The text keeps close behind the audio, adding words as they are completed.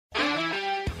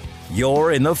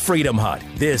You're in the Freedom Hut.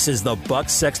 This is the Buck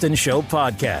Sexton Show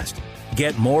podcast.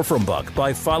 Get more from Buck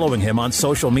by following him on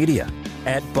social media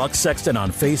at Buck Sexton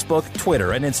on Facebook,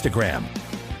 Twitter, and Instagram.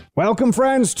 Welcome,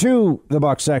 friends, to the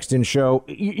Buck Sexton Show.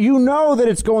 You know that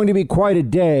it's going to be quite a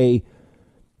day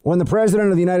when the president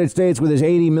of the United States, with his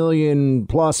 80 million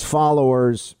plus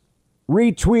followers,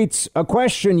 retweets a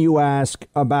question you ask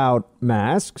about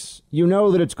masks. You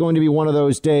know that it's going to be one of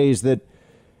those days that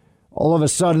all of a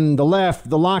sudden the left,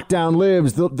 the lockdown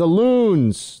lives, the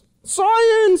loons,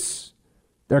 science,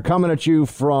 they're coming at you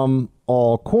from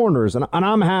all corners. And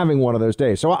I'm having one of those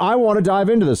days. So I want to dive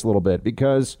into this a little bit,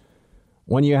 because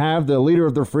when you have the leader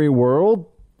of the free world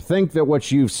think that what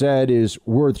you've said is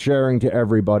worth sharing to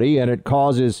everybody and it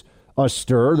causes a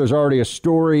stir. There's already a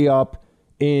story up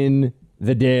in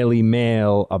the Daily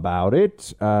Mail about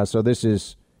it. So this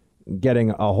is getting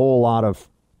a whole lot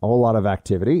of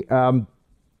activity.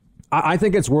 I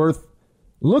think it's worth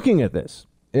looking at this.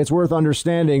 It's worth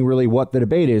understanding really what the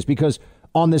debate is, because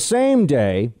on the same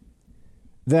day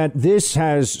that this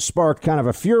has sparked kind of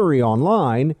a fury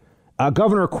online,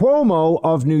 Governor Cuomo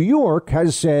of New York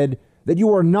has said that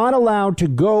you are not allowed to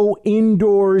go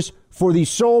indoors for the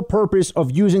sole purpose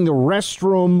of using the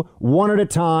restroom one at a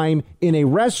time in a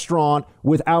restaurant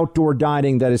with outdoor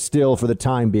dining that is still, for the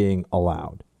time being,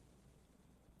 allowed.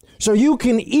 So you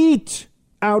can eat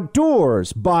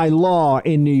outdoors by law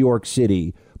in New York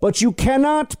City, but you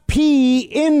cannot pee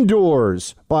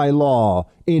indoors by law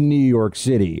in New York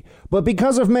City. But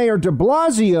because of Mayor de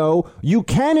Blasio, you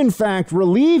can, in fact,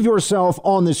 relieve yourself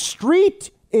on the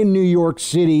street in New York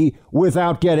City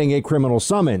without getting a criminal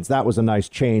summons. That was a nice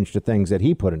change to things that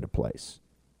he put into place.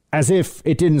 As if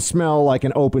it didn't smell like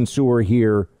an open sewer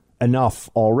here enough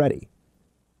already.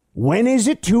 When is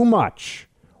it too much?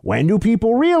 When do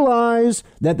people realize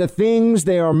that the things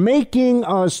they are making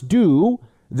us do,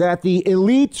 that the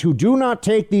elites who do not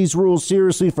take these rules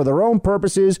seriously for their own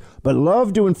purposes, but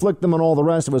love to inflict them on all the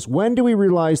rest of us, when do we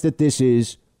realize that this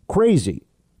is crazy?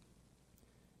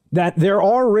 That there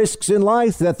are risks in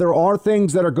life, that there are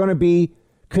things that are going to be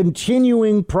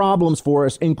continuing problems for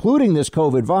us, including this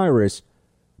COVID virus,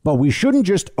 but we shouldn't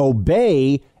just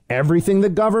obey everything the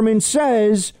government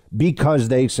says because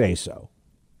they say so.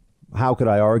 How could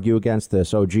I argue against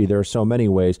this? Oh, gee, there are so many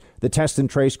ways. The Test and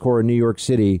Trace Corps in New York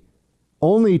City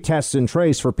only tests and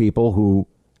trace for people who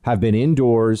have been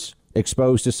indoors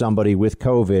exposed to somebody with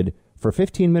COVID for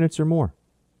 15 minutes or more.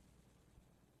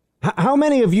 How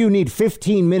many of you need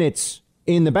 15 minutes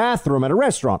in the bathroom at a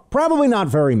restaurant? Probably not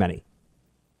very many.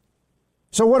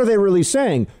 So what are they really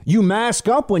saying? You mask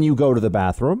up when you go to the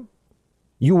bathroom.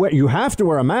 You have to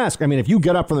wear a mask. I mean, if you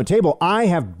get up from the table, I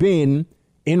have been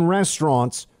in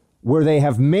restaurants where they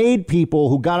have made people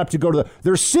who got up to go to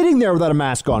they're sitting there without a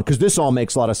mask on, because this all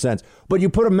makes a lot of sense. But you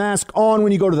put a mask on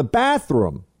when you go to the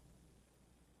bathroom.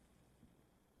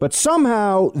 But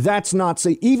somehow that's not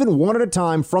safe. Even one at a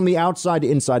time from the outside to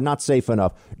inside, not safe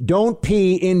enough. Don't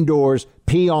pee indoors,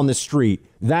 pee on the street.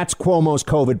 That's Cuomo's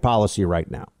COVID policy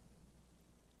right now.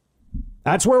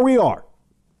 That's where we are.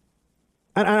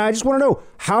 And I just want to know,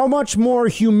 how much more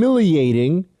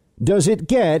humiliating does it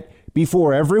get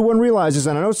before everyone realizes,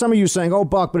 and I know some of you saying, oh,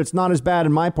 Buck, but it's not as bad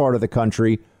in my part of the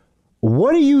country.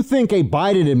 What do you think a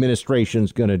Biden administration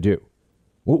is going to do?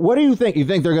 What do you think? You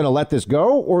think they're going to let this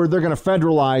go, or they're going to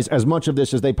federalize as much of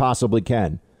this as they possibly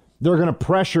can? They're going to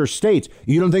pressure states.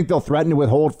 You don't think they'll threaten to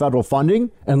withhold federal funding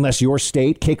unless your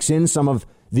state kicks in some of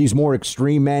these more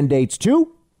extreme mandates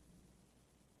too?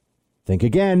 Think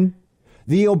again.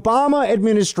 The Obama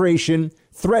administration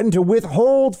threatened to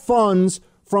withhold funds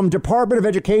from Department of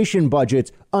Education budgets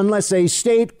unless a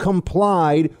state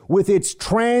complied with its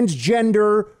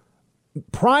transgender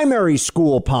primary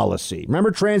school policy.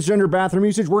 Remember transgender bathroom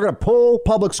usage? We're going to pull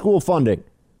public school funding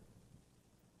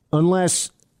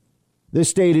unless the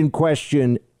state in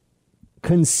question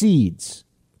concedes,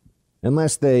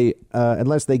 unless they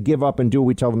give up and do what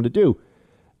we tell them to do.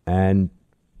 And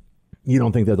you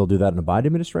don't think that they'll do that in a Biden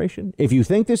administration? If you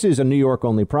think this is a New York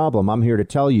only problem, I'm here to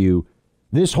tell you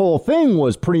this whole thing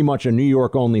was pretty much a New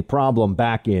York only problem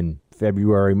back in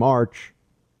February, March.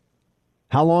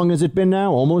 How long has it been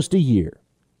now? Almost a year.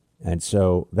 And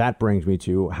so that brings me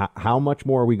to how much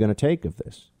more are we going to take of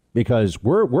this? Because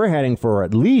we're heading for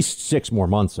at least 6 more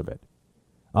months of it.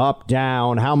 Up,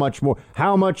 down, how much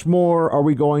more are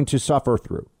we going to suffer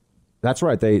through? That's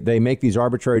right. They make these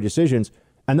arbitrary decisions,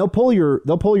 and they'll pull your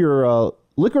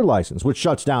liquor license, which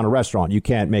shuts down a restaurant. You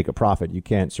can't make a profit. You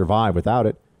can't survive without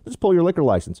it. Just pull your liquor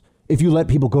license if you let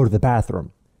people go to the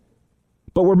bathroom.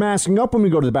 But we're masking up when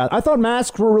we go to the bathroom. I thought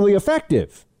masks were really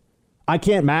effective. I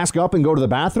can't mask up and go to the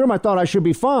bathroom. I thought I should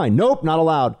be fine. Nope, not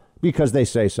allowed because they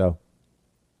say so.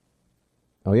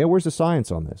 Oh, yeah, where's the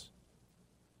science on this?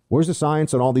 Where's the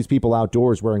science on all these people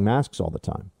outdoors wearing masks all the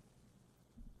time?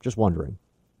 Just wondering.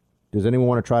 Does anyone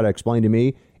want to try to explain to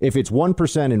me if it's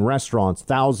 1% in restaurants,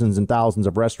 thousands and thousands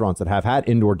of restaurants that have had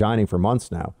indoor dining for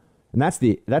months now, and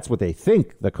that's what they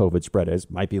think the COVID spread is.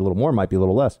 Might be a little more, might be a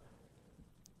little less.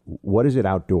 What is it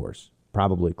outdoors?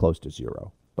 Probably close to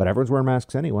zero. But everyone's wearing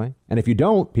masks anyway. And if you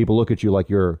don't, people look at you like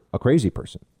you're a crazy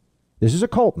person. This is a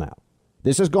cult now.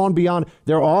 This has gone beyond.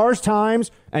 There are times,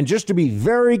 and just to be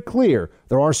very clear,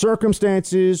 there are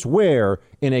circumstances where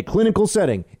in a clinical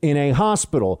setting, in a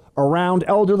hospital, around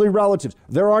elderly relatives,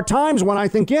 there are times when I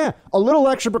think, yeah, a little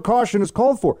extra precaution is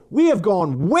called for. We have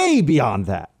gone way beyond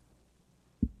that.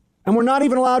 And we're not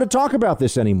even allowed to talk about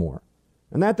this anymore.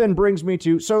 And that then brings me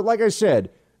to, so like I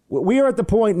said, we are at the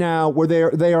point now where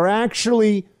they are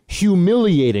actually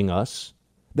humiliating us.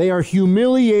 They are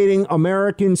humiliating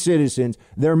American citizens.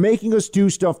 They're making us do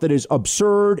stuff that is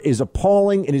absurd, is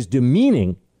appalling, and is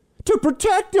demeaning to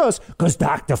protect us. Because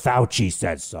Dr. Fauci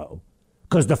says so.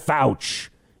 Because the Fauci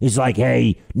is like,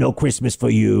 hey, no Christmas for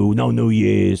you, no New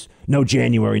Year's, no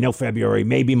January, no February,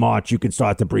 maybe March. You can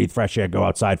start to breathe fresh air, go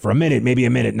outside for a minute, maybe a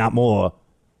minute, not more.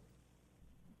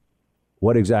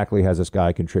 What exactly has this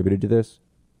guy contributed to this?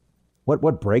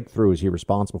 What breakthrough is he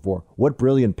responsible for? What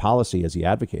brilliant policy has he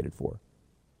advocated for?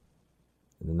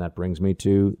 And then that brings me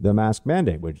to the mask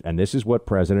mandate, and this is what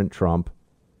President Trump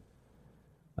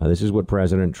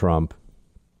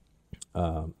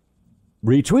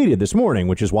retweeted this morning,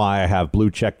 which is why I have blue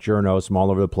check journos from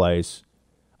all over the place.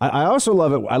 I also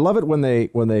love it. I love it when they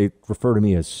refer to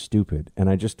me as stupid, and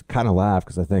I just kind of laugh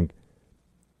because I think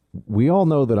we all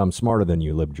know that I'm smarter than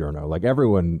you, LibJourno. Like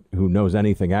everyone who knows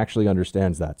anything actually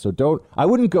understands that. So I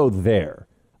wouldn't go there.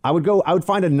 I would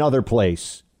find another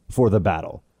place for the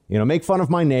battle. You know, make fun of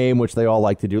my name, which they all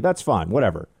like to do. That's fine.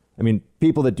 Whatever. I mean,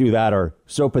 people that do that are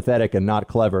so pathetic and not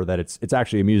clever that it's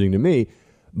actually amusing to me.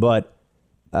 But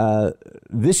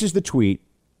this is the tweet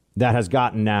that has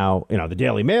gotten now, the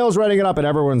Daily Mail's writing it up and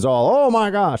everyone's all, oh, my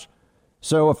gosh.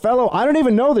 So a fellow, I don't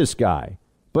even know this guy,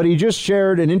 but he just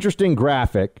shared an interesting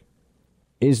graphic.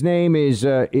 His name is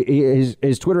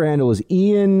his Twitter handle is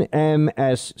Ian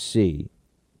MSC.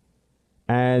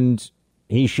 And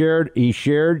he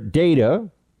shared data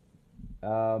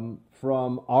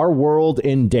from Our World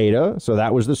in Data. So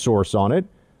that was the source on it.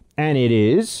 And it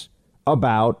is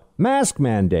about mask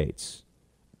mandates.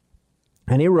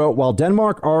 And he wrote, while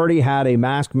Denmark already had a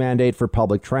mask mandate for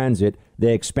public transit,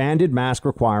 they expanded mask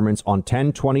requirements on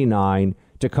 10/29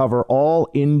 to cover all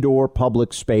indoor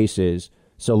public spaces.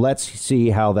 So let's see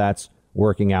how that's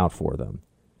working out for them.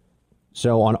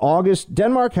 So on August,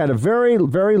 Denmark had a very,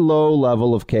 very low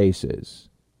level of cases.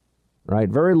 Right?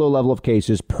 Very low level of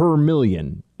cases per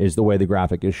million is the way the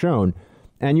graphic is shown.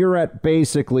 And you're at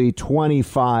basically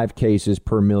 25 cases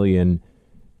per million,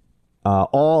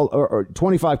 or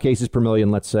 25 cases per million,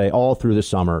 let's say, all through the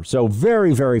summer. So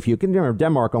very, very few. Remember,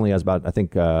 Denmark only has about, I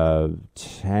think,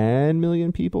 10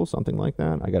 million people, something like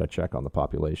that. I got to check on the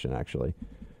population, actually.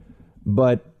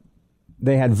 But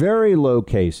they had very low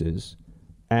cases.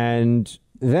 And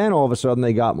then all of a sudden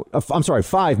they got,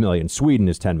 5 million. Sweden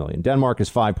is 10 million. Denmark is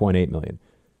 5.8 million.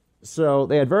 So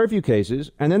they had very few cases.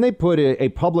 And then they put a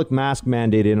public mask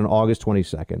mandate in on August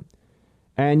 22nd.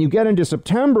 And you get into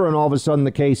September and all of a sudden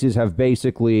the cases have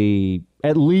basically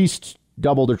at least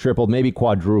doubled or tripled, maybe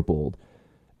quadrupled.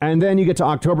 And then you get to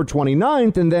October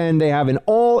 29th and then they have an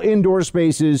all indoor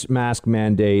spaces mask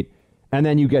mandate. And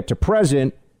then you get to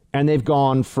present and they've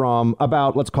gone from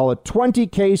about, let's call it 20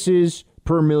 cases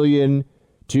per million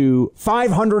to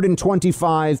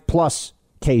 525 plus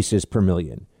cases per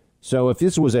million. So if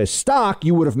this was a stock,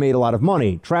 you would have made a lot of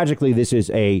money. Tragically, this is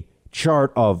a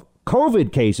chart of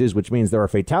COVID cases, which means there are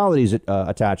fatalities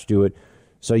attached to it.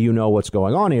 So you know what's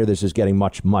going on here. This is getting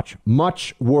much, much,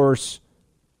 much worse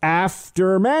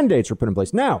after mandates were put in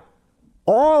place. Now,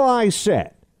 all I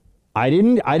said, I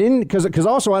didn't, because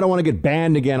also I don't want to get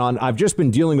banned again I've just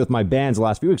been dealing with my bans the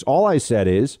last few weeks. All I said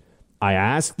is, I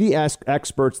asked the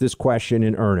experts this question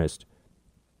in earnest.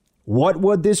 What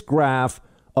would this graph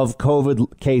of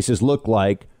COVID cases look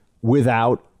like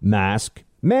without mask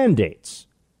mandates?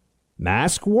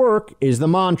 Mask work is the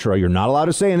mantra. You're not allowed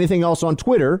to say anything else on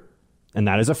Twitter, and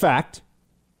that is a fact.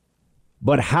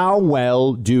 But how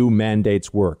well do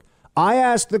mandates work? I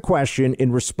asked the question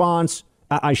in response.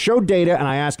 I showed data and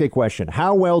I asked a question.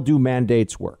 How well do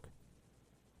mandates work?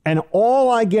 And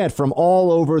all I get from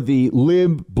all over the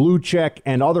lib, blue check,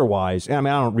 and otherwise, I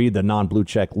mean, I don't read the non-blue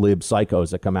check lib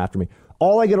psychos that come after me.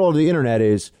 All I get all over the internet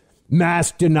is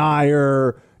mask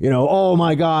denier, oh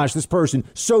my gosh, this person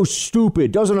so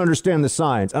stupid, doesn't understand the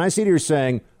science. And I sit here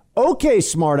saying, okay,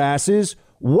 smart asses,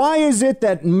 Why is it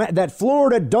that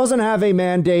Florida doesn't have a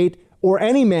mandate or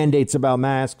any mandates about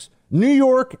masks? New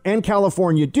York and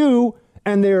California do,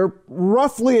 and they're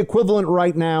roughly equivalent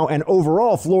right now. And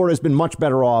overall, Florida's been much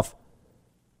better off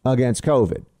against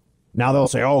COVID. Now they'll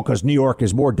say, oh, because New York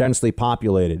is more densely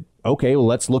populated. OK, well,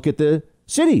 let's look at the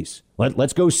cities.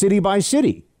 Let's go city by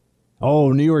city.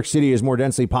 Oh, New York City is more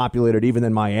densely populated even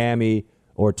than Miami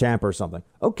or Tampa or something.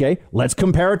 OK, let's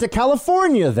compare it to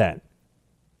California then,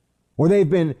 where they've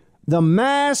been the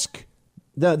masters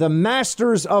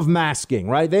of masking,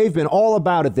 right? They've been all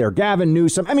about it there. Gavin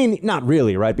Newsom, I mean, not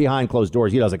really, right? Behind closed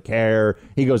doors, he doesn't care.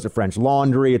 He goes to French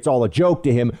Laundry. It's all a joke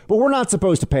to him. But we're not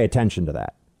supposed to pay attention to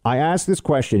that. I ask this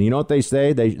question. You know what they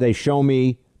say? They show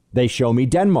me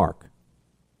Denmark.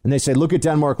 And they say, look at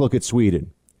Denmark, look at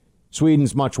Sweden.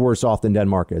 Sweden's much worse off than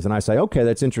Denmark is. And I say, OK,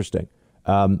 that's interesting.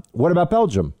 What about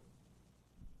Belgium?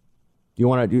 You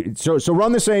want to so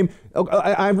run the same.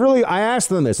 I asked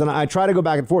them this and I try to go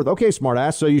back and forth. OK, smart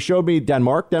ass. So you showed me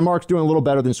Denmark. Denmark's doing a little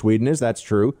better than Sweden is. That's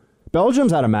true.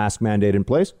 Belgium's had a mask mandate in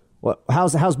place. Well,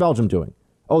 how's Belgium doing?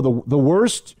 Oh, the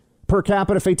worst per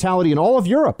capita fatality in all of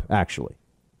Europe, actually,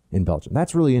 in Belgium.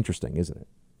 That's really interesting, isn't it?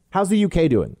 How's the UK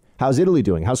doing? How's Italy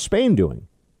doing? How's Spain doing?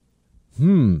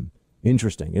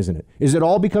 Interesting, isn't it? Is it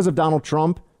all because of Donald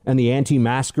Trump and the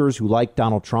anti-maskers who like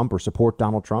Donald Trump or support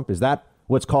Donald Trump? Is that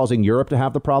what's causing Europe to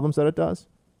have the problems that it does?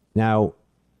 Now,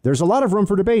 there's a lot of room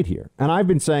for debate here. And I've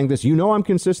been saying this. You know I'm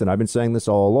consistent. I've been saying this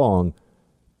all along.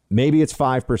 Maybe it's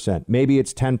 5%. Maybe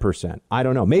it's 10%. I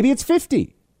don't know. Maybe it's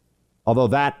 50.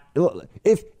 Although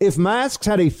if masks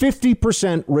had a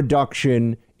 50%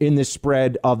 reduction in the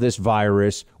spread of this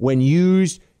virus when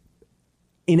used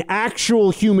in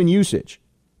actual human usage,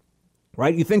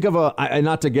 right? You think of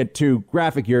not to get too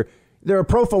graphic here, there are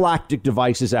prophylactic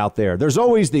devices out there. There's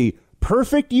always the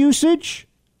perfect usage,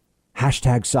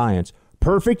 #science,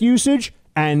 perfect usage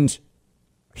and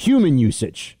human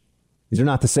usage. These are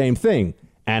not the same thing.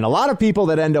 And a lot of people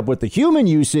that end up with the human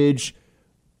usage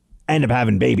end up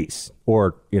having babies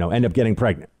or, end up getting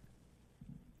pregnant.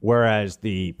 Whereas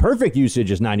the perfect usage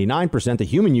is 99%. The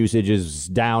human usage is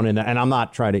down. And I'm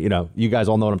not trying to, you guys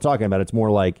all know what I'm talking about. It's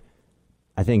more like,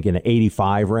 I think, in the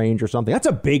 85 range or something. That's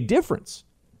a big difference.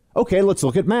 OK, let's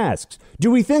look at masks.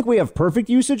 Do we think we have perfect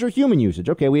usage or human usage?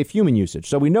 OK, we have human usage.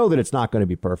 So we know that it's not going to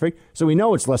be perfect. So we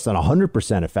know it's less than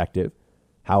 100% effective.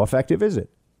 How effective is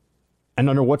it? And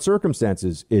under what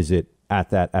circumstances is it at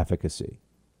that efficacy?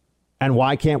 And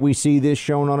why can't we see this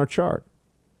shown on a chart?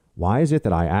 Why is it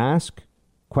that I ask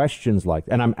questions like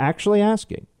that? And I'm actually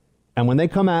asking. And when they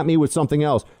come at me with something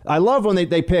else, I love when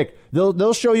they pick,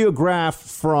 they'll show you a graph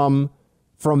from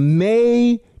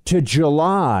May to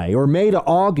July or May to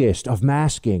August of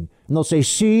masking. And they'll say,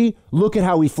 see, look at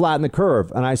how we flatten the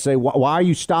curve. And I say, why are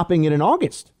you stopping it in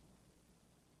August?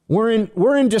 We're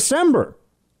in December.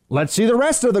 Let's see the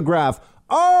rest of the graph.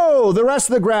 Oh, the rest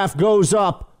of the graph goes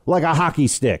up like a hockey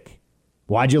stick.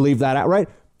 Why'd you leave that out? Right.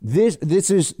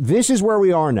 This is where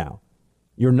we are now.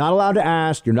 You're not allowed to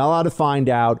ask. You're not allowed to find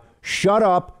out. Shut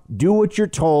up. Do what you're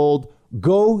told.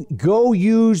 Go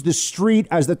use the street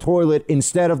as the toilet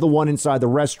instead of the one inside the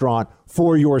restaurant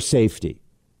for your safety.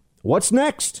 What's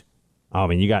next? I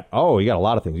mean, you got a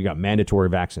lot of things. You got mandatory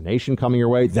vaccination coming your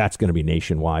way. That's going to be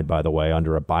nationwide, by the way,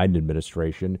 under a Biden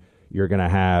administration. You're going to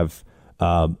have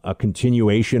a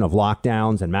continuation of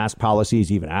lockdowns and mask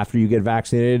policies even after you get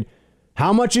vaccinated.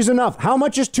 How much is enough? How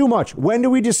much is too much? When do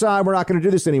we decide we're not going to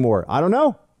do this anymore? I don't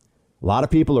know. A lot of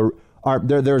people are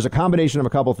there. There's a combination of a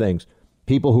couple things.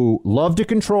 People who love to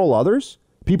control others,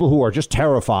 people who are just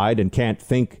terrified and can't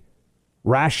think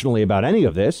rationally about any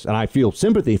of this. And I feel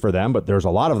sympathy for them, but there's a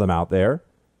lot of them out there.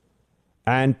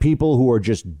 And people who are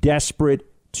just desperate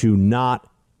to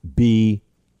not be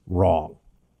wrong,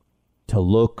 to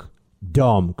look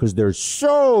dumb because they're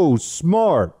so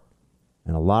smart.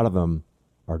 And a lot of them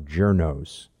are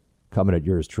journos. Coming at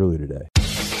yours truly today.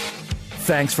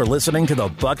 Thanks for listening to the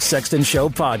Buck Sexton Show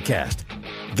podcast.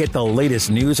 Get the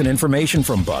latest news and information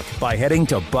from Buck by heading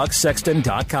to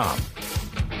bucksexton.com.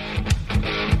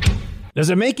 Does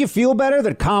it make you feel better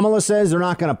that Kamala says they're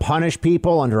not going to punish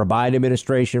people under a Biden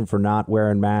administration for not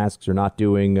wearing masks or not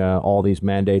doing all these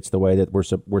mandates the way that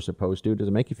we're supposed to? Does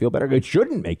it make you feel better? It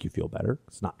shouldn't make you feel better.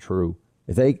 It's not true.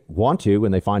 If they want to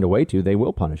and they find a way to, they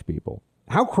will punish people.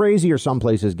 How crazy are some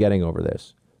places getting over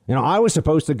this? I was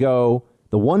supposed to go,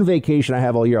 the one vacation I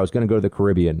have all year, I was going to go to the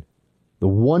Caribbean. The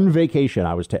one vacation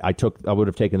I would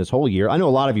have taken this whole year. I know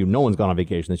a lot of you, no one's gone on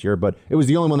vacation this year, but it was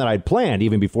the only one that I'd planned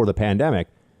even before the pandemic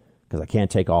because I can't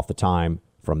take off the time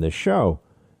from this show.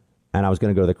 And I was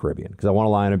going to go to the Caribbean because I want to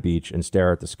lie on a beach and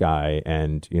stare at the sky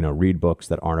and, read books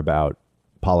that aren't about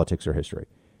politics or history.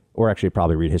 or actually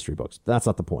probably read history books. That's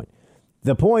not the point.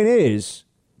 The point is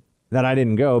that I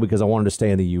didn't go because I wanted to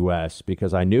stay in the U.S.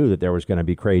 because I knew that there was going to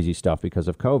be crazy stuff because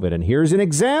of COVID. And here's an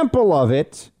example of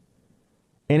it.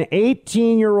 An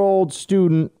 18-year-old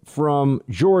student from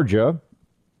Georgia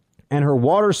and her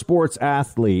water sports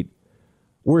athlete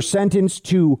were sentenced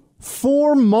to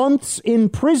 4 months in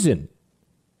prison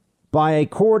by a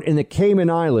court in the Cayman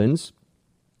Islands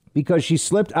because she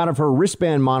slipped out of her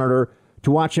wristband monitor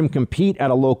to watch him compete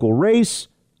at a local race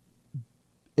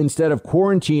instead of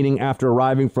quarantining after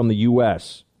arriving from the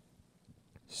U.S.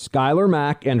 Skylar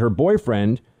Mack and her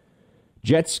boyfriend,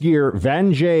 jet skier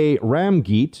Vanjay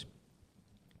Ramgeet,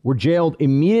 were jailed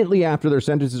immediately after their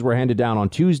sentences were handed down on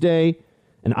Tuesday.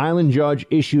 An island judge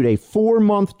issued a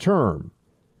 4-month term.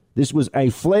 This was a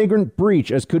flagrant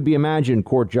breach, as could be imagined,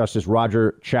 Court Justice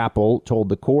Roger Chappell told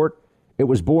the court. It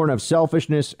was born of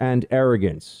selfishness and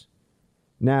arrogance.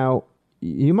 Now,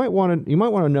 you might want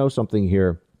to know something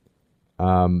here.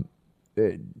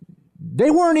 They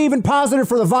weren't even positive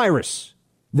for the virus.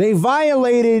 They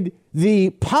violated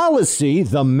the policy,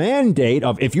 the mandate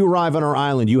of if you arrive on our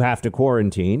island, you have to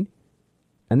quarantine.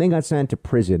 And they got sent to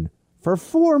prison for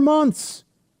 4 months.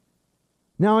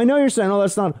 Now, I know you're saying, oh,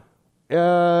 that's not.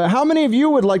 How many of you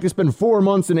would like to spend 4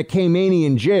 months in a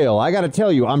Caymanian jail? I got to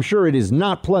tell you, I'm sure it is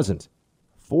not pleasant.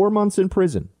 4 months in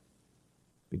prison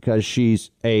because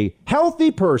she's a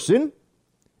healthy person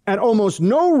at almost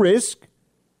no risk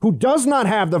who does not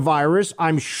have the virus.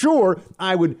 I'm sure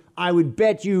I would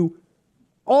bet you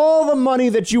all the money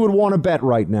that you would want to bet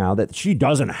right now that she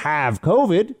doesn't have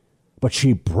COVID, but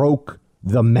she broke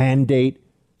the mandate,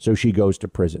 so she goes to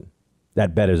prison.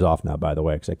 That bet is off now, by the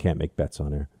way, because I can't make bets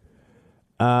on air.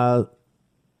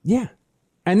 Yeah.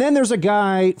 And then there's a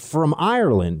guy from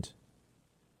Ireland.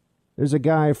 Who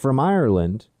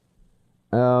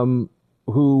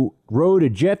rode a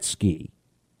jet ski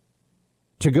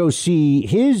to go see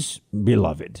his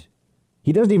beloved.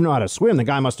 He doesn't even know how to swim. The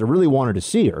guy must have really wanted to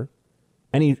see her.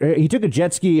 And he took a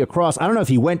jet ski across. I don't know if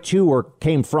he went to or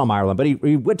came from Ireland, but he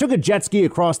took a jet ski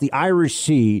across the Irish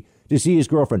Sea to see his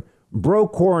girlfriend.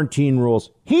 Broke quarantine rules.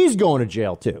 He's going to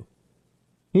jail, too.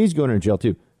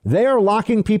 They are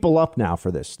locking people up now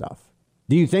for this stuff.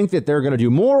 Do you think that they're going to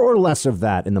do more or less of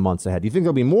that in the months ahead? Do you think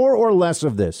there'll be more or less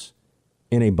of this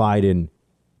in a Biden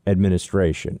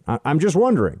administration? I'm just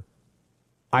wondering.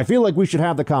 I feel like we should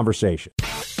have the conversation.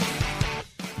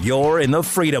 You're in the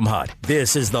Freedom Hut.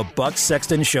 This is the Buck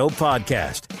Sexton Show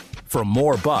podcast. For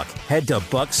more Buck, head to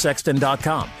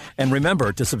bucksexton.com. And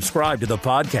remember to subscribe to the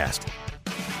podcast.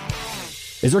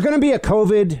 Is there going to be a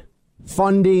COVID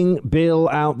funding bill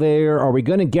out there? Are we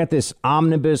going to get this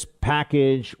omnibus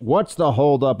package? What's the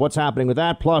holdup? What's happening with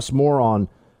that? Plus more on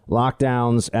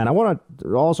lockdowns. And I want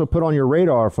to also put on your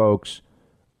radar, folks,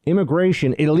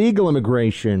 immigration, illegal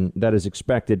immigration that is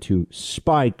expected to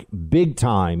spike big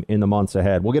time in the months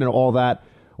ahead. We'll get into all that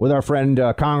with our friend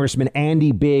Congressman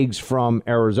Andy Biggs from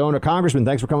Arizona. Congressman,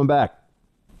 thanks for coming back.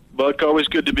 Buck, always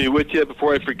good to be with you.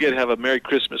 Before I forget, have a Merry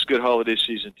Christmas, good holiday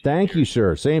season. Thank you,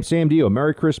 sir. Same to you.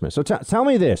 Merry Christmas. So tell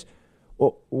me this.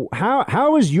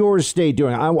 How is your state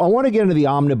doing? I want to get into the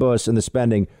omnibus and the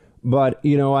spending, but,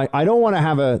 you know, I don't want to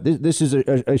have this is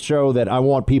a show that I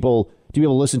want people to be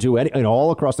able to listen to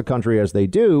all across the country as they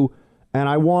do, and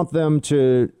I want them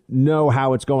to know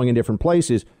how it's going in different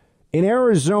places. In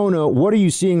Arizona, what are you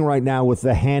seeing right now with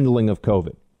the handling of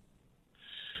COVID?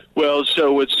 Well,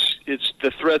 so it's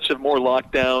the threats of more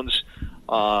lockdowns,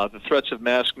 the threats of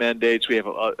mask mandates. We have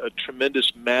a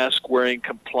tremendous mask-wearing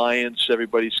compliance.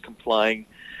 Everybody's complying.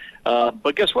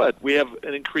 But guess what? We have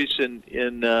an increase in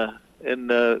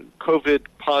COVID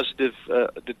positive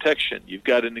detection. You've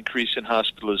got an increase in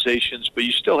hospitalizations, but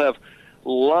you still have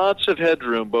lots of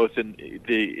headroom, both in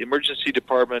the emergency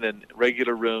department and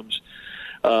regular rooms,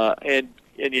 and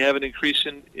you have an increase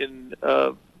in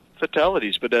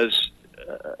fatalities. But it's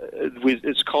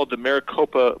called the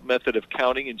Maricopa method of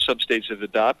counting, and some states have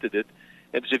adopted it.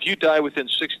 And if you die within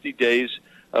 60 days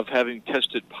of having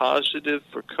tested positive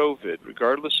for COVID,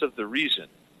 regardless of the reason,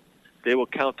 they will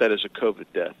count that as a COVID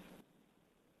death.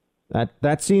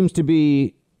 That seems to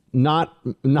be not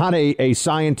a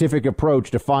scientific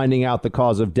approach to finding out the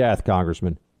cause of death,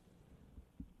 Congressman.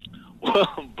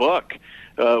 Well, Buck,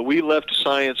 we left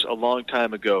science a long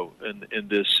time ago in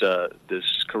this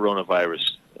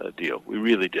coronavirus deal. We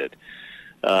really did.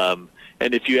 And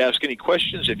if you ask any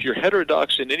questions, if you're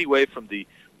heterodox in any way from the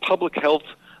public health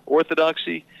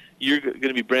orthodoxy, you're going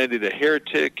to be branded a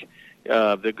heretic.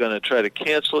 They're going to try to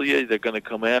cancel you. They're going to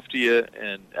come after you.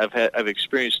 And I've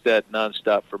experienced that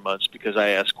nonstop for months because I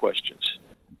ask questions.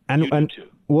 And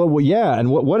Well, yeah. And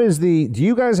what is do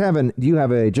you guys have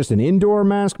just an indoor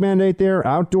mask mandate there,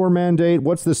 outdoor mandate?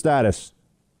 What's the status?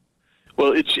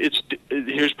 Well,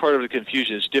 here's part of the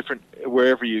confusion. It's different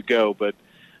wherever you go, but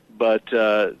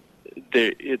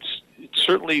it's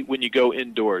certainly when you go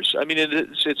indoors. I mean,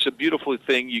 it's a beautiful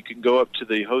thing. You can go up to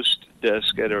the host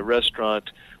desk at a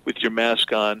restaurant with your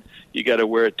mask on. You got to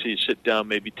wear it till you sit down,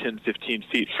 maybe 10, 15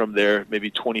 feet from there, maybe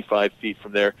 25 feet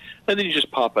from there, and then you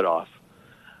just pop it off.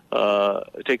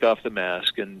 Take off the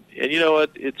mask, and you know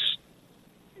what? It's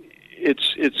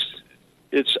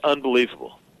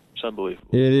unbelievable. It's unbelievable.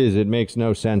 It is. It makes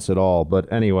no sense at all.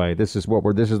 But anyway, this is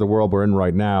the world we're in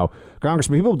right now.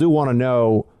 Congressman, people do want to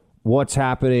know what's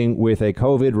happening with a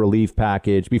COVID relief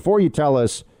package. Before you tell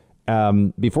us,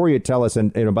 and by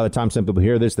the time some people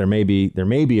hear this, there may be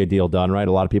a deal done, right?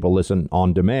 A lot of people listen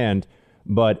on demand.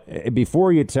 But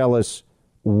before you tell us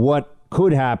what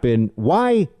could happen,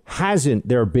 why hasn't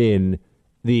there been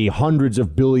the hundreds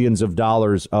of billions of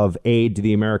dollars of aid to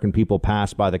the American people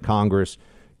passed by the Congress,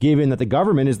 given that the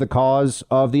government is the cause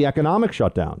of the economic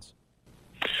shutdowns?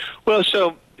 Well,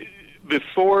 so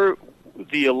before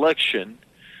the election,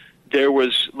 there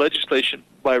was legislation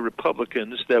by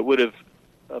Republicans that would have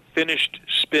finished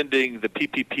spending the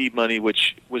PPP money,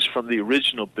 which was from the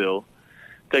original bill,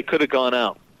 that could have gone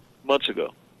out months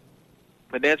ago.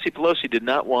 But Nancy Pelosi did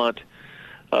not want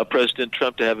President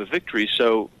Trump to have a victory,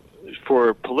 so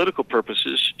for political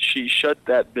purposes, she shut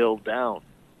that bill down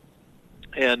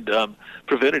and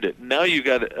prevented it. Now you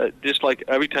got just like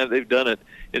every time they've done it,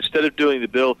 instead of doing the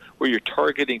bill where you're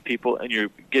targeting people and you're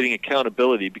getting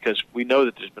accountability, because we know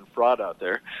that there's been fraud out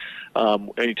there.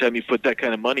 Anytime you put that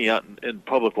kind of money out in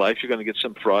public life, you're going to get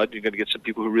some fraud. You're going to get some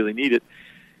people who really need it.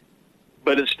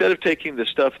 But instead of taking the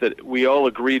stuff that we all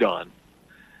agreed on,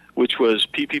 which was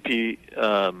PPP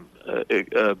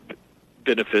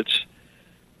benefits,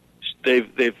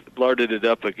 they've larded it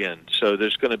up again. So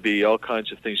there's going to be all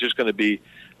kinds of things. There's going to be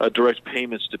direct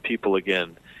payments to people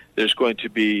again. There's going to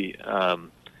be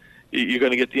you're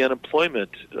going to get the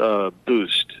unemployment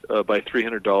boost by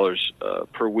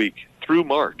 $300 per week through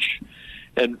March.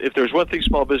 And if there's one thing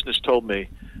small business told me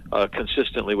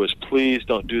consistently was, please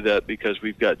don't do that because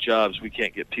we've got jobs we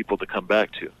can't get people to come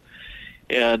back to.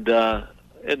 And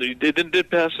they did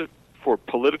pass it for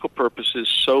political purposes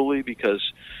solely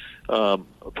because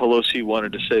Pelosi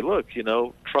wanted to say, look,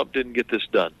 Trump didn't get this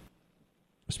done.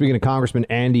 Speaking of Congressman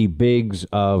Andy Biggs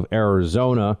of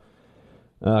Arizona,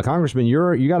 Congressman,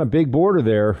 you got a big border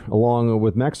there along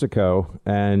with Mexico,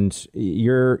 and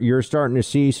you're starting to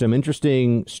see some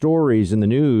interesting stories in the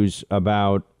news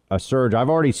about a surge. I've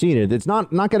already seen it. It's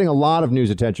not getting a lot of news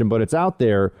attention, but it's out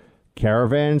there.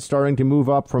 Caravans starting to move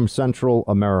up from Central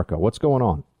America. What's going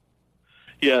on?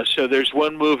 Yeah, so there's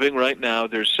one moving right now.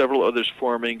 There's several others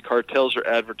forming. Cartels are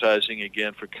advertising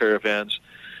again for caravans.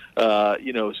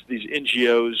 These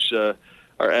NGOs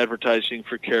are advertising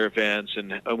for caravans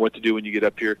and what to do when you get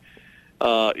up here.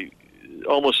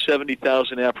 Almost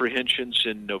 70,000 apprehensions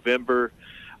in November.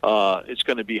 It's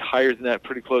going to be higher than that,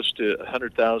 pretty close to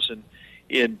 100,000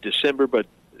 in December, but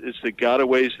it's the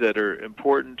gotaways that are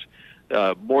important.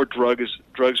 More drugs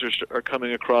are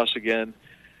coming across again.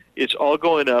 It's all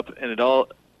going up, and it all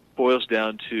boils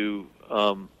down to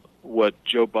what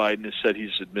Joe Biden has said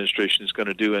his administration is going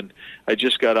to do. And I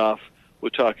just got off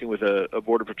with talking with a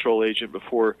Border Patrol agent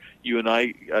before you and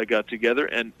I got together,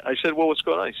 and I said, well, what's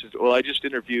going on? He said, well, I just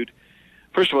interviewed.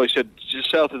 First of all, he said, just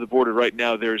south of the border right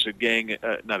now, there's a gang,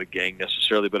 not a gang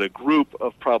necessarily, but a group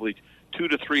of probably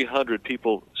 200 to 300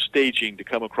 people staging to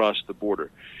come across the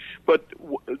border. But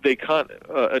they caught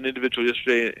an individual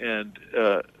yesterday, and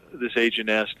this agent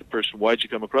asked the person, why'd you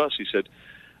come across? He said,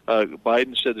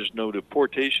 Biden said there's no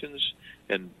deportations,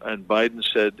 and Biden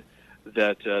said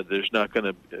that there's not going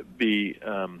to be,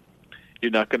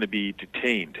 you're not going to be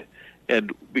detained.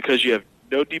 And because you have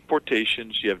no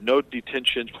deportations, you have no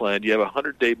detentions planned, you have a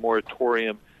 100-day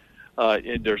moratorium,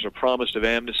 and there's a promise of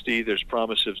amnesty, there's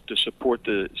promises to support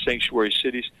the sanctuary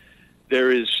cities,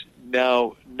 there is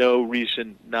now no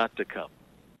reason not to come.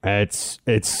 It's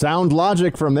sound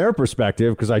logic from their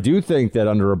perspective, because I do think that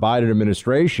under a Biden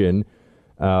administration,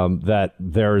 that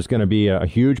there's going to be a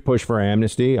huge push for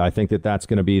amnesty. I think that that's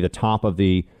going to be the top of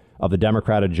the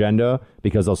Democrat agenda,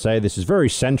 because they'll say this is very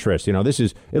centrist.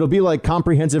 It'll be like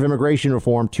comprehensive immigration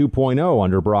reform 2.0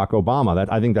 under Barack Obama.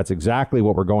 I think that's exactly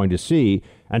what we're going to see.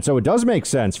 And so it does make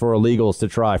sense for illegals to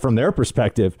try, from their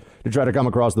perspective, to try to come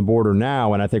across the border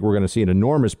now. And I think we're going to see an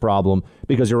enormous problem,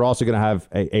 because you're also going to have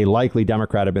a likely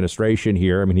Democrat administration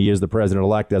here. I mean, he is the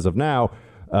president-elect as of now,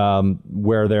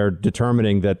 where they're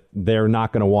determining that they're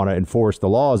not going to want to enforce the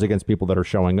laws against people that are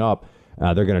showing up.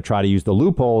 They're going to try to use the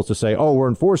loopholes to say, oh, we're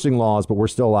enforcing laws, but we're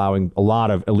still allowing a lot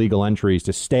of illegal entries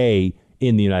to stay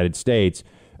in the United States.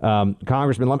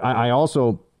 Congressman,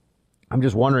 I'm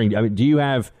just wondering, I mean, do you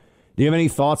have any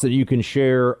thoughts that you can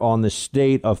share on the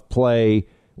state of play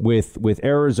with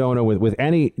Arizona,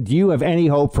 do you have any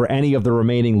hope for any of the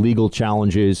remaining legal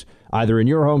challenges, either in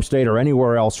your home state or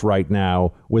anywhere else right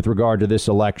now, with regard to this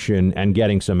election and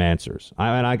getting some answers?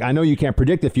 I know you can't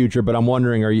predict the future, but I'm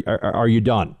wondering, are you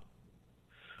done?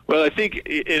 Well, I think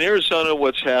in Arizona,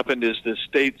 what's happened is the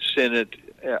state Senate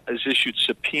has issued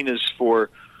subpoenas for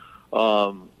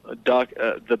the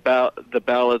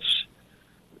ballots,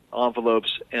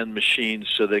 envelopes, and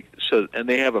machines. And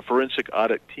they have a forensic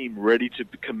audit team ready to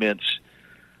commence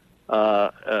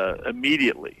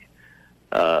immediately.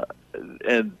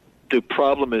 And the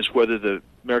problem is whether the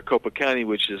Maricopa County,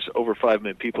 which is over 5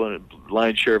 million people and a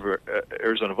lion's share of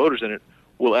Arizona voters in it,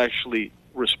 will actually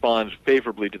respond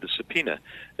favorably to the subpoena.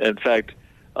 In fact,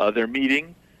 they're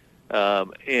meeting,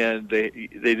 and they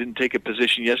didn't take a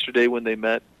position yesterday when they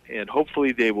met, and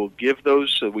hopefully they will give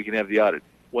those so we can have the audit.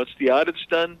 Once the audit's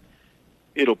done,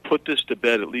 it'll put this to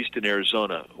bed, at least in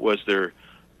Arizona. Was there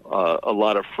a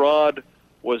lot of fraud?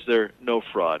 Was there no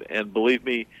fraud? And believe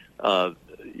me,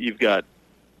 you've got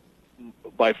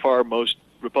by far most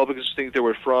Republicans think there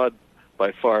was fraud.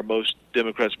 By far most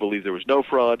Democrats believe there was no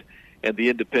fraud. And the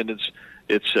independents,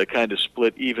 it's kind of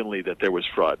split evenly that there was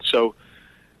fraud. So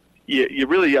you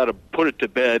really ought to put it to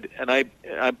bed. And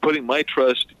I'm putting my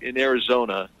trust in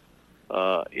Arizona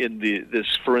in this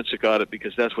forensic audit,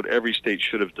 because that's what every state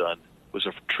should have done, was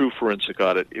a true forensic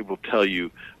audit. It will tell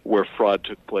you where fraud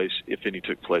took place, if any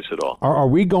took place at all. Are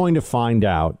we going to find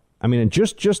out? I mean,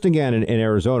 just again in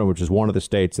Arizona, which is one of the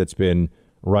states that's been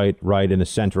right in the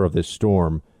center of this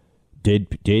storm,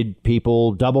 did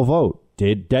people double vote?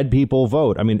 Did dead people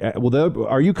vote? I mean,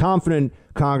 are you confident,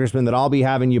 Congressman, that I'll be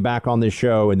having you back on this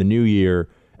show in the new year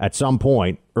at some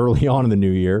point early on in the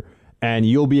new year, and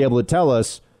you'll be able to tell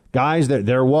us, guys, that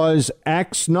there was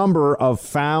X number of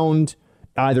found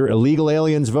either illegal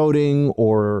aliens voting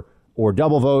or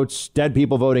double votes, dead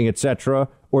people voting, etc.?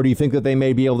 Or do you think that they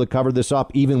may be able to cover this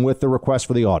up even with the request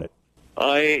for the audit?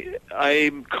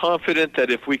 I'm confident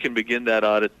that if we can begin that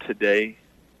audit today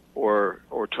or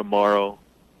tomorrow,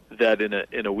 that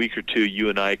in a week or two, you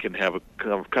and I can have a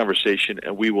conversation,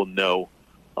 and we will know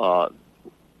the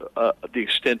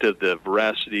extent of the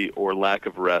veracity or lack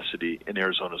of veracity in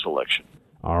Arizona's election.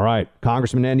 All right.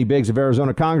 Congressman Andy Biggs of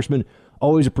Arizona. Congressman,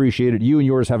 always appreciate it. You and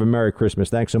yours have a Merry Christmas.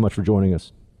 Thanks so much for joining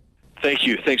us. Thank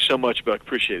you. Thanks so much, Buck.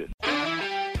 Appreciate it.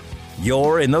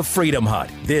 You're in the Freedom Hut.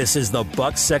 This is the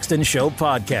Buck Sexton Show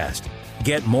podcast.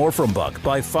 Get more from Buck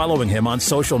by following him on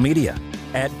social media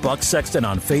at Buck Sexton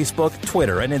on Facebook,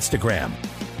 Twitter, and Instagram.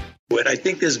 I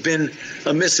think there's been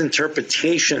a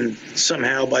misinterpretation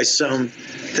somehow by some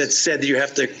that said that you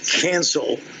have to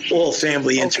cancel all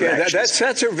family interactions.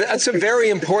 That's a very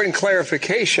important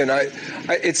clarification.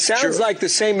 It sounds like the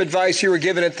same advice you were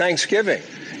given at Thanksgiving.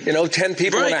 10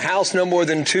 people in a house, no more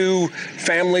than 2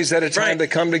 families at a time that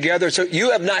come together. So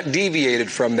you have not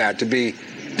deviated from that, to be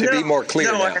more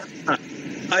clear now.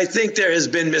 I think there has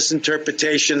been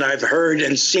misinterpretation. I've heard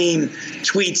and seen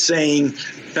tweets saying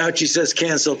Fauci says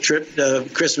cancel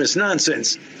Christmas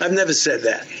nonsense. I've never said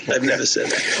that. Okay. I've never said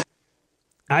that.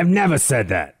 I've never said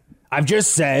that. I've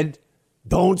just said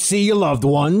don't see your loved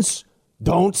ones.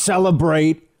 Don't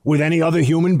celebrate with any other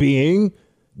human being.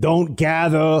 Don't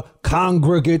gather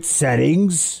congregate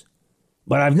settings.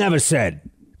 But I've never said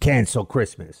cancel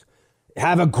Christmas.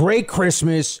 Have a great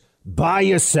Christmas by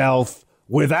yourself,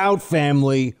 without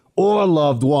family or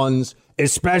loved ones,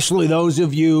 especially those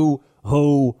of you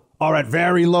who are at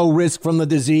very low risk from the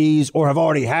disease or have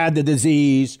already had the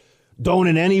disease. Don't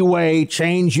in any way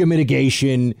change your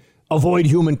mitigation. Avoid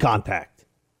human contact.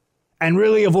 And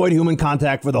really avoid human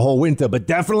contact for the whole winter, but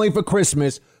definitely for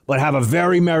Christmas. But have a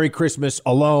very Merry Christmas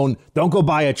alone. Don't go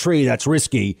buy a tree. That's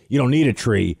risky. You don't need a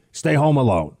tree. Stay home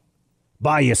alone.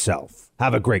 By yourself.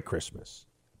 Have a great Christmas.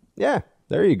 Yeah,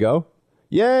 there you go.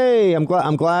 Yay! I'm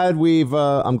glad we've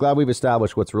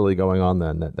established what's really going on.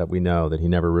 Then that we know that he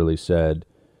never really said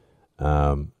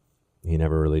that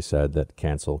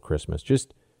cancel Christmas.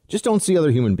 Just don't see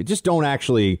other human beings. Just don't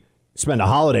actually spend a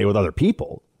holiday with other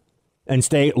people, and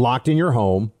stay locked in your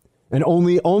home, and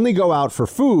only go out for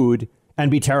food and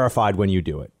be terrified when you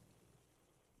do it.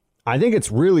 I think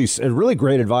it's really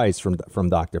great advice from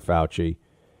Dr. Fauci.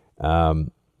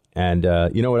 And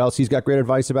you know what else he's got great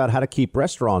advice about? How to keep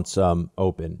restaurants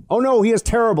open. Oh, no, he has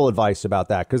terrible advice about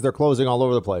that because they're closing all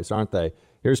over the place, aren't they?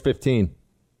 Here's 15.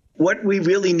 What we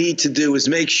really need to do is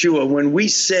make sure when we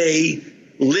say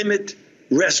limit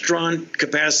restaurant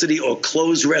capacity or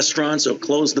close restaurants or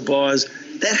close the bars,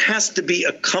 that has to be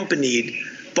accompanied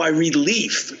by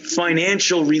relief,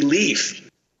 financial relief.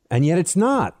 And yet it's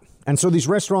not. And so these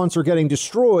restaurants are getting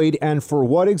destroyed. And for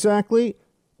what exactly?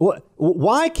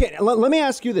 Why can't, let me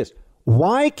ask you this.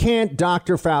 Why can't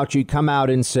Dr. Fauci come out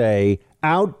and say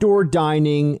outdoor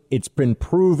dining, it's been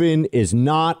proven, is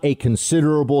not a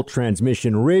considerable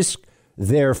transmission risk.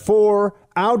 Therefore,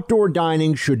 outdoor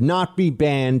dining should not be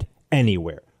banned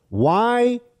anywhere?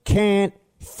 Why can't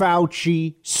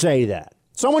Fauci say that?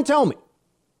 Someone tell me.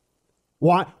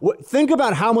 Why? Think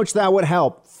about how much that would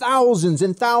help thousands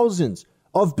and thousands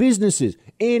of businesses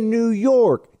in New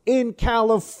York, in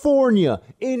California,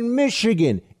 in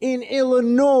Michigan, in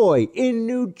Illinois, in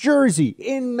New Jersey,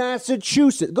 in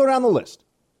Massachusetts. Go down the list.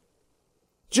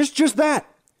 Just that.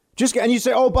 And you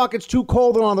say, oh, Buck, it's too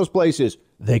cold in all those places.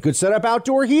 They could set up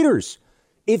outdoor heaters.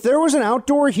 If there was an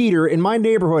outdoor heater in my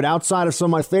neighborhood outside of some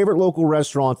of my favorite local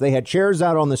restaurants, they had chairs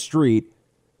out on the street,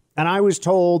 and I was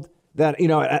told that,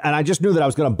 and I just knew that I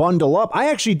was going to bundle up. I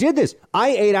actually did this. I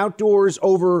ate outdoors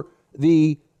over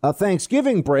the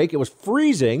Thanksgiving break. It was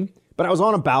freezing, but I was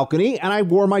on a balcony, and I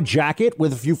wore my jacket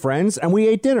with a few friends, and we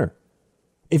ate dinner.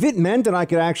 If it meant that I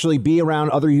could actually be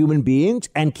around other human beings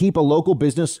and keep a local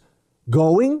business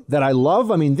going that I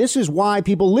love, I mean, this is why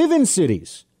people live in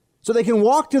cities, so they can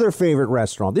walk to their favorite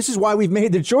restaurant. This is why we've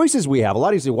made the choices we have. A lot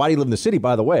of you say, why do you live in the city?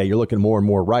 By the way, you're looking more and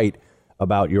more right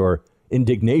about your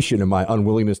indignation and my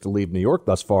unwillingness to leave New York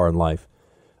thus far in life.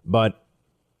 But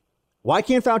why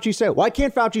can't Fauci say it? Why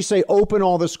can't Fauci say open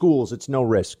all the schools? It's no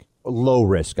risk. Low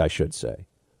risk, I should say.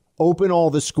 Open all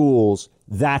the schools.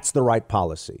 That's the right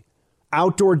policy.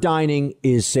 Outdoor dining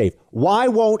is safe. Why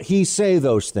won't he say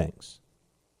those things?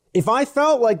 If I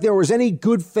felt like there was any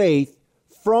good faith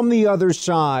from the other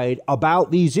side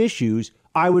about these issues,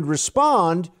 I would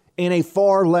respond in a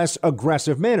far less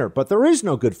aggressive manner. But there is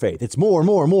no good faith. It's more.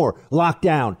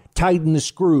 Lockdown, tighten the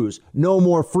screws, no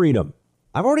more freedom.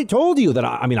 I've already told you that,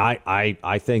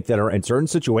 I think that in certain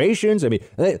situations,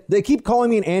 they keep calling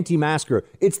me an anti-masker.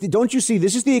 Don't you see,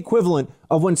 this is the equivalent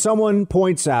of when someone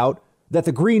points out that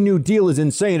the Green New Deal is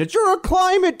insane. That you're a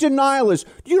climate denialist.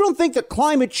 You don't think that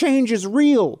climate change is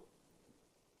real?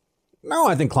 No,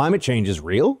 I think climate change is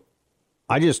real.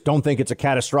 I just don't think it's a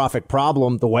catastrophic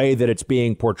problem the way that it's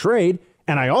being portrayed.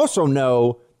 And I also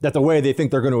know that the way they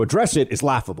think they're going to address it is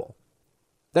laughable.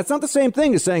 That's not the same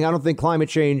thing as saying I don't think climate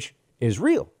change is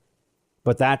real.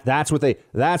 But that's what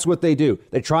they do.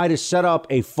 They try to set up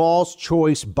a false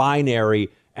choice binary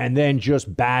and then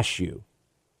just bash you.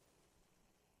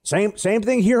 Same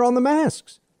thing here on the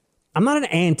masks. I'm not an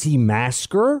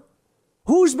anti-masker.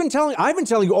 I've been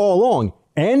telling you all along,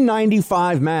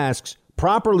 N95 masks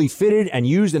properly fitted and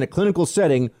used in a clinical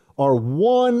setting are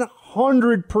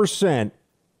 100%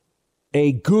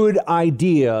 a good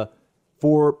idea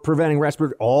for preventing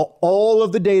respiratory. All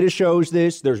of the data shows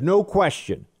this. There's no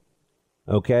question.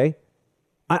 Okay?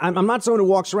 I'm not someone who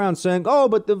walks around saying, oh,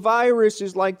 but the virus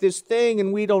is like this thing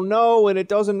and we don't know and it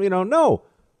doesn't, no.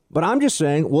 But I'm just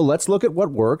saying, well, let's look at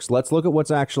what works. Let's look at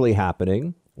what's actually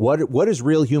happening. What is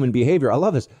real human behavior? I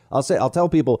love this. I'll tell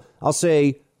people,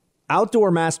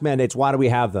 outdoor mask mandates, why do we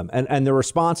have them? And the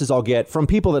responses I'll get from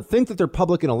people that think that they're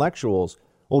public intellectuals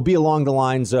will be along the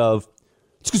lines of,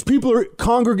 it's because people are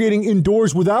congregating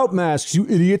indoors without masks, you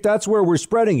idiot. That's where we're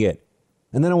spreading it.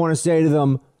 And then I want to say to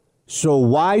them, so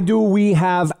why do we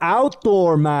have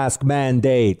outdoor mask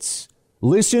mandates?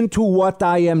 Listen to what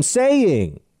I am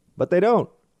saying. But they don't.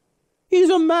 He's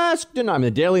a mask denier.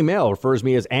 The Daily Mail refers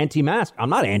me as anti-mask. I'm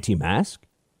not anti-mask.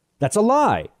 That's a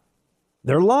lie.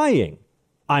 They're lying.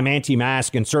 I'm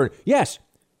anti-mask and certain. Yes.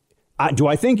 Do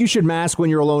I think you should mask when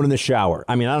you're alone in the shower?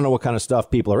 I don't know what kind of stuff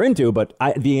people are into, but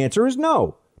the answer is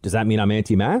no. Does that mean I'm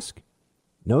anti-mask?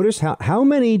 Notice how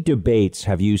many debates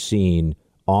have you seen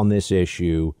on this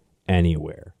issue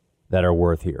anywhere that are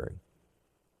worth hearing?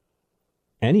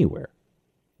 Anywhere.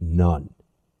 None.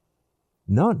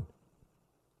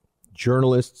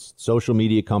 Journalists, social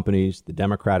media companies, the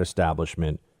Democrat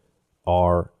establishment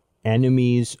are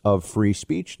enemies of free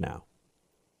speech now.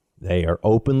 They are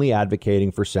openly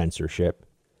advocating for censorship.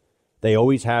 They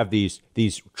always have these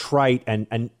trite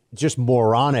and just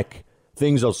moronic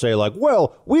things they'll say like,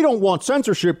 well, we don't want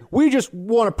censorship. We just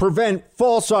want to prevent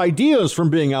false ideas from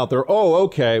being out there. Oh,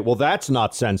 OK, well, that's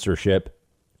not censorship.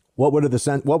 What would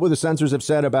the censors have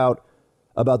said about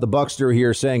the Buckster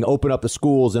here saying open up the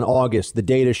schools in August? The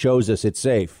data shows us it's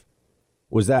safe.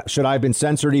 Should I have been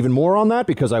censored even more on that?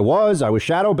 Because I was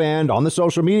shadow banned on the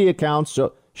social media accounts.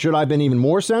 So should I have been even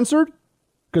more censored?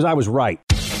 Because I was right.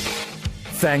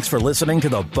 Thanks for listening to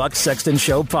the Buck Sexton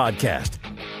Show podcast.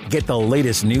 Get the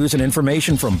latest news and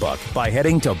information from Buck by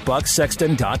heading to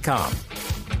bucksexton.com.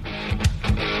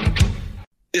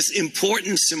 This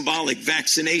important symbolic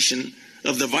vaccination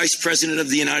of the Vice President of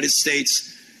the United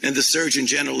States and the Surgeon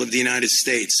General of the United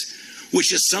States,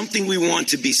 which is something we want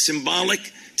to be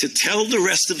symbolic to tell the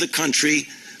rest of the country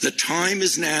the time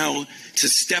is now to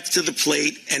step to the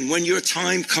plate, and when your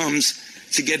time comes,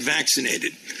 to get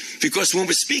vaccinated. Because when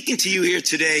we're speaking to you here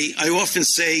today, I often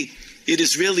say it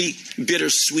is really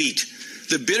bittersweet.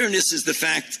 The bitterness is the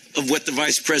fact of what the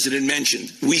Vice President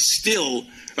mentioned. We still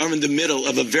are in the middle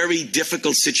of a very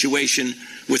difficult situation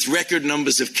with record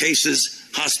numbers of cases,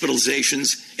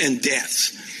 hospitalizations, and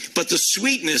deaths. But the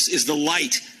sweetness is the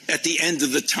light at the end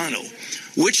of the tunnel,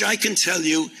 which I can tell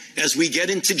you, as we get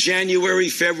into January,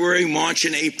 February, March,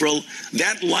 and April,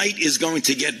 that light is going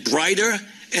to get brighter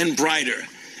and brighter.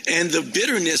 And the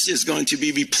bitterness is going to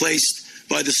be replaced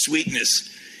by the sweetness.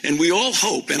 And we all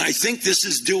hope, and I think this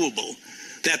is doable,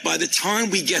 that by the time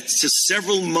we get to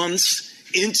several months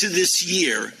into this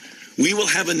year, we will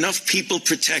have enough people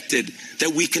protected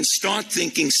that we can start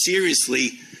thinking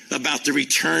seriously about the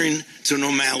return to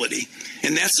normality.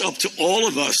 And that's up to all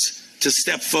of us to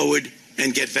step forward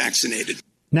and get vaccinated.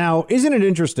 Now, isn't it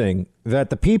interesting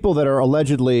that the people that are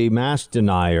allegedly mask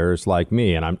deniers like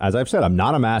me, and as I've said, I'm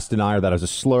not a mask denier. That is a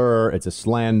slur. It's a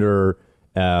slander.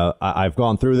 I've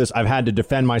gone through this. I've had to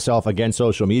defend myself against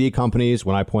social media companies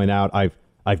when I point out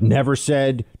I've never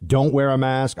said don't wear a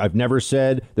mask. I've never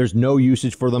said there's no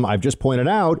usage for them. I've just pointed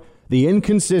out the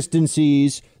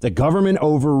inconsistencies, the government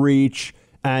overreach,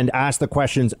 and asked the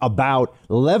questions about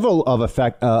level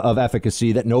of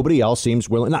efficacy that nobody else seems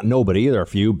willing. Not nobody. There are a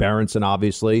few. Berenson,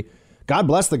 obviously. God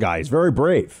bless the guy. He's very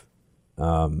brave.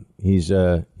 He's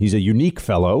a unique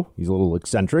fellow. He's a little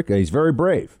eccentric. He's very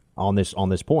brave on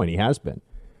this point. He has been.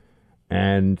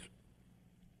 And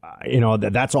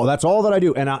that's all that I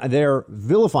do. And they're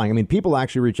vilifying. I mean, people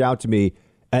actually reach out to me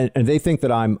and they think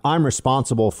that I'm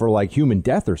responsible for like human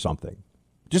death or something.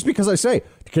 Just because I say,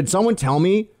 can someone tell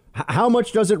me how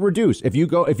much does it reduce? If you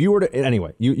were to,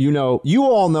 anyway, you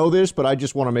all know this, but I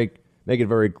just want to make it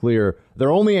very clear. There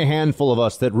are only a handful of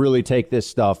us that really take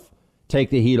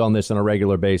the heat on this on a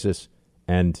regular basis.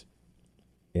 And,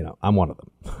 I'm one of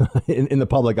them in the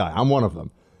public eye. I'm one of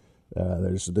them.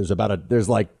 There's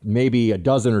like maybe a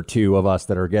dozen or two of us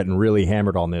that are getting really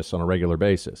hammered on this on a regular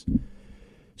basis.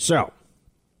 So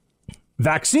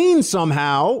vaccines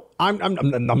somehow, I'm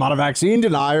not a vaccine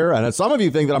denier. And some of you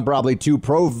think that I'm probably too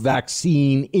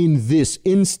pro-vaccine in this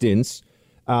instance.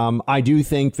 I do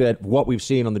think that what we've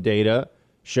seen on the data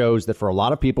shows that for a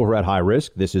lot of people who are at high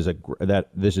risk, this is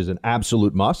an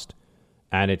absolute must.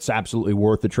 And it's absolutely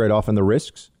worth the trade-off and the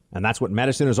risks. And that's what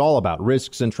medicine is all about,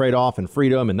 risks and trade-off and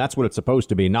freedom. And that's what it's supposed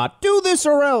to be, not do this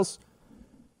or else.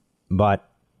 But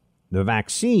the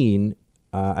vaccine,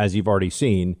 as you've already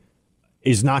seen,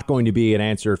 is not going to be an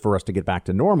answer for us to get back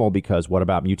to normal, because what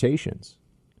about mutations?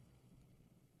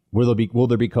 Will there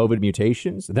be COVID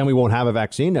mutations? Then we won't have a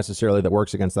vaccine necessarily that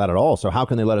works against that at all. So how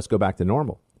can they let us go back to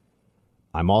normal?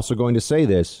 I'm also going to say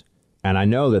this, and I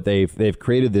know that they've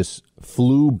created this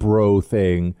flu bro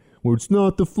thing where it's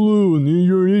not the flu and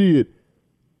you're an idiot.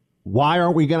 Why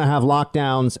aren't we going to have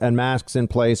lockdowns and masks in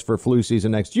place for flu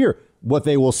season next year? What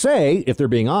they will say, if they're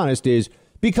being honest, is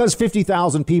because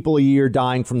 50,000 people a year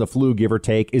dying from the flu, give or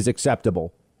take, is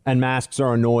acceptable. And masks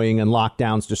are annoying and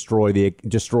lockdowns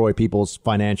destroy people's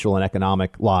financial and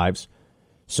economic lives.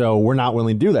 So we're not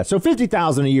willing to do that. So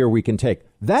 50,000 a year we can take.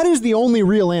 That is the only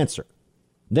real answer.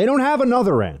 They don't have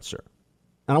another answer.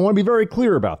 And I want to be very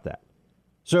clear about that.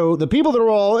 So the people that are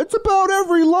all, it's about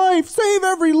every life, save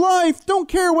every life, don't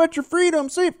care what your freedom,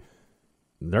 save.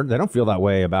 They don't feel that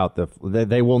way about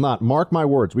they will not. Mark my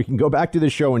words. We can go back to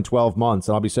this show in 12 months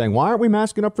and I'll be saying, why aren't we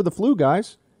masking up for the flu,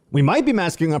 guys? We might be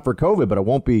masking up for COVID, but it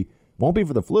won't be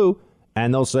for the flu.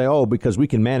 And they'll say, oh, because we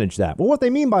can manage that. Well, what they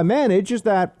mean by manage is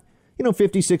that,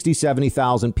 50, 60,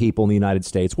 70,000 people in the United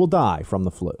States will die from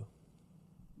the flu.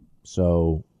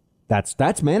 So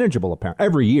that's manageable apparently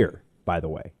every year, by the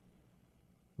way.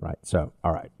 Right. So,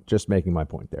 all right. Just making my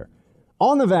point there.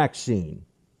 On the vaccine,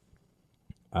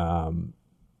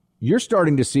 you're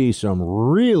starting to see some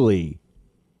really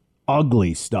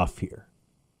ugly stuff here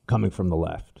coming from the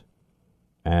left.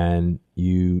 And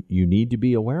you need to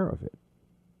be aware of it.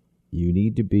 You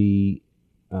need to be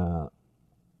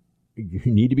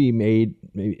made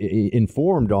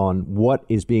informed on what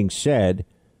is being said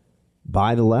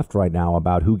by the left right now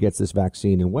about who gets this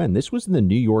vaccine and when. This was in the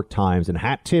New York Times, and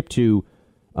hat tip to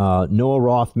Noah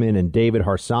Rothman and David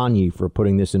Harsanyi for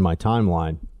putting this in my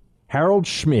timeline. Harold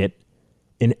Schmidt,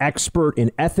 an expert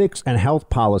in ethics and health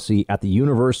policy at the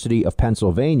University of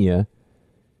Pennsylvania,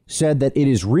 said that it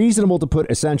is reasonable to put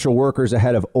essential workers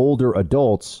ahead of older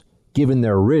adults, given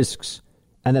their risks,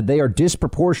 and that they are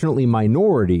disproportionately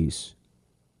minorities.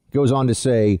 Goes on to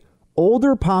say,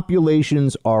 older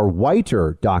populations are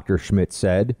whiter, Dr. Schmidt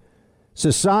said.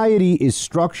 Society is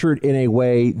structured in a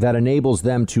way that enables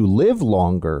them to live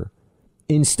longer.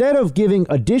 Instead of giving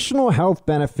additional health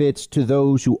benefits to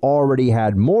those who already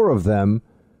had more of them,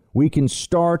 we can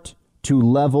start to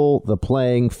level the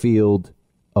playing field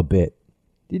a bit.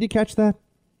 Did you catch that?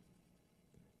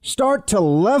 Start to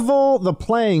level the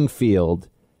playing field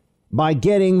by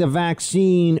getting the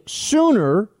vaccine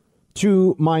sooner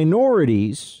to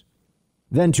minorities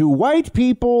than to white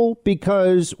people,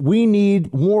 because we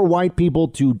need more white people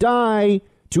to die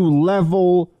to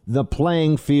level the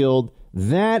playing field.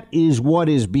 That is what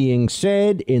is being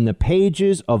said in the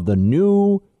pages of the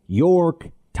New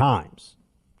York Times.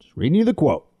 Just reading you the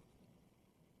quote.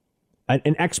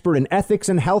 An expert in ethics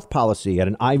and health policy at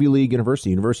an Ivy League university,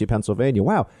 University of Pennsylvania.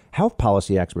 Wow, health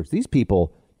policy experts. These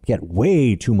people get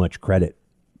way too much credit.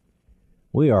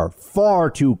 We are far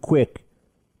too quick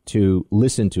to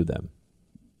listen to them.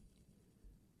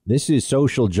 This is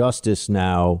social justice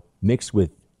now mixed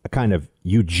with a kind of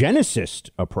eugenicist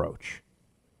approach.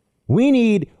 We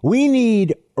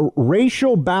need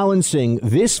racial balancing.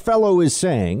 This fellow is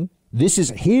saying, this is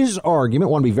his argument.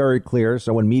 I want to be very clear.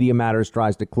 So when Media Matters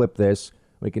tries to clip this,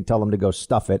 we can tell them to go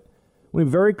stuff it. We're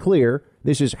very clear.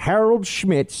 This is Harold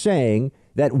Schmidt saying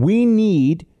that we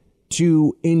need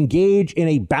to engage in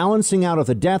a balancing out of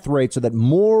the death rate so that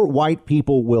more white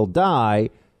people will die,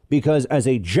 because as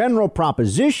a general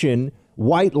proposition,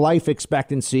 white life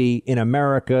expectancy in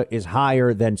America is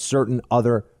higher than certain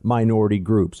other minority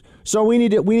groups. So we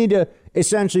need to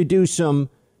essentially do some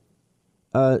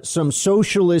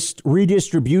socialist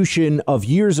redistribution of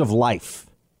years of life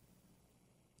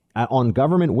on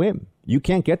government whim. You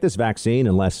can't get this vaccine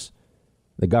unless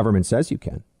the government says you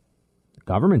can. The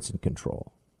government's in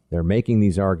control. They're making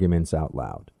these arguments out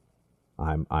loud.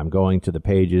 I'm going to the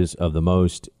pages of the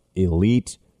most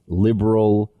elite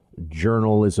liberal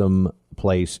journalism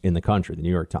place in the country, the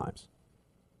New York Times.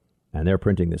 And they're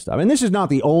printing this stuff. And this is not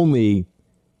the only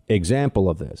example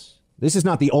of this. This is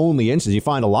not the only instance. You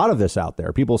find a lot of this out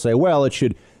there. People say, well, it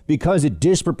should, because it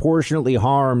disproportionately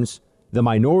harms the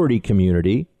minority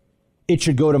community, it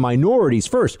should go to minorities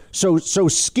first. So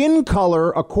skin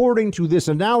color, according to this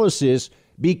analysis,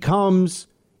 becomes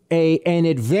an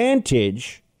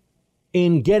advantage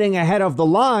in getting ahead of the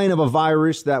line of a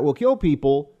virus that will kill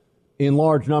people in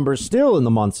large numbers still in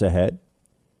the months ahead.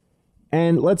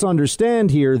 And let's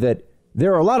understand here that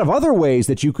there are a lot of other ways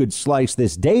that you could slice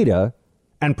this data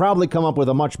and probably come up with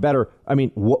a much better. I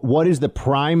mean, what is the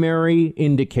primary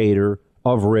indicator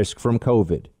of risk from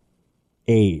COVID?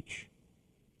 Age.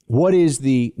 What is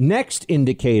the next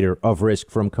indicator of risk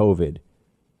from COVID?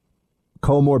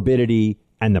 Comorbidity.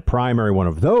 And the primary one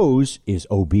of those is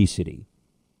obesity.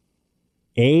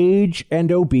 Age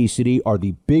and obesity are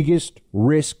the biggest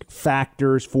risk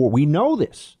factors for, we know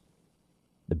this,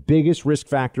 the biggest risk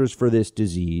factors for this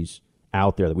disease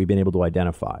out there that we've been able to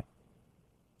identify.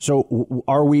 So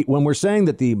are we, when we're saying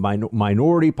that the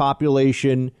minority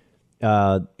population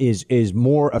is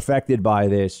more affected by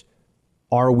this,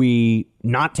 are we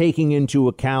not taking into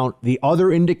account the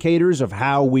other indicators of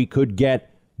how we could get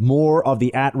more of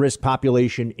the at-risk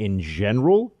population in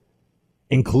general,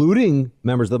 including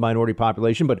members of the minority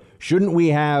population? But shouldn't we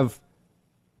have,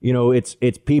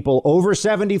 it's people over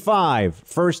 75,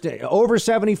 first in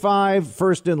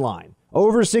line,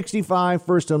 over 65,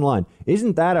 first in line.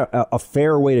 Isn't that a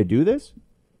fair way to do this?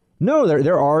 No,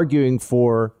 they're arguing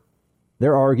for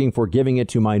giving it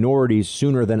to minorities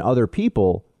sooner than other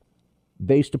people,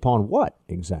 based upon what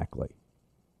exactly?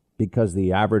 Because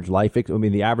the average life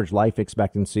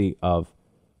expectancy of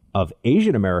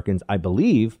Asian Americans, I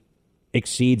believe,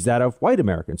 exceeds that of white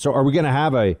Americans. So are we going to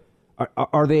have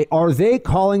are they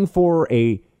calling for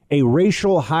a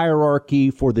racial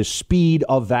hierarchy for the speed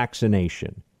of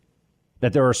vaccination?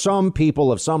 That there are some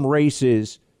people of some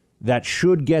races that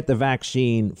should get the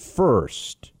vaccine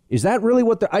first? Is that really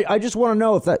what I just want to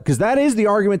know if that, because that is the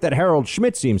argument that Harold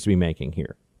Schmidt seems to be making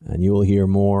here. And you will hear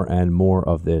more and more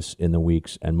of this in the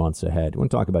weeks and months ahead. You want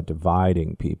to talk about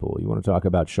dividing people. You want to talk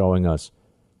about showing us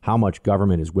how much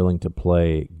government is willing to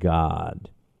play God.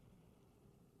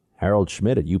 Harold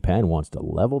Schmidt at UPenn wants to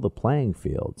level the playing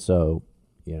field. So,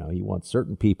 he wants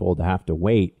certain people to have to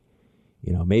wait.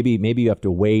 Maybe you have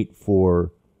to wait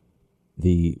for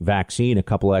the vaccine a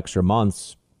couple extra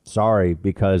months. Sorry,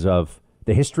 because of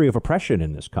the history of oppression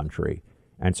in this country.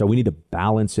 And so we need to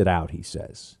balance it out, he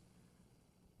says.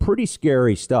 pretty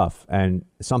scary stuff, and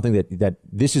something that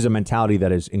this is a mentality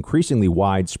that is increasingly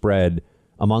widespread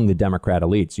among the Democrat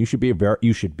elites. You should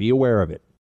be aware of it.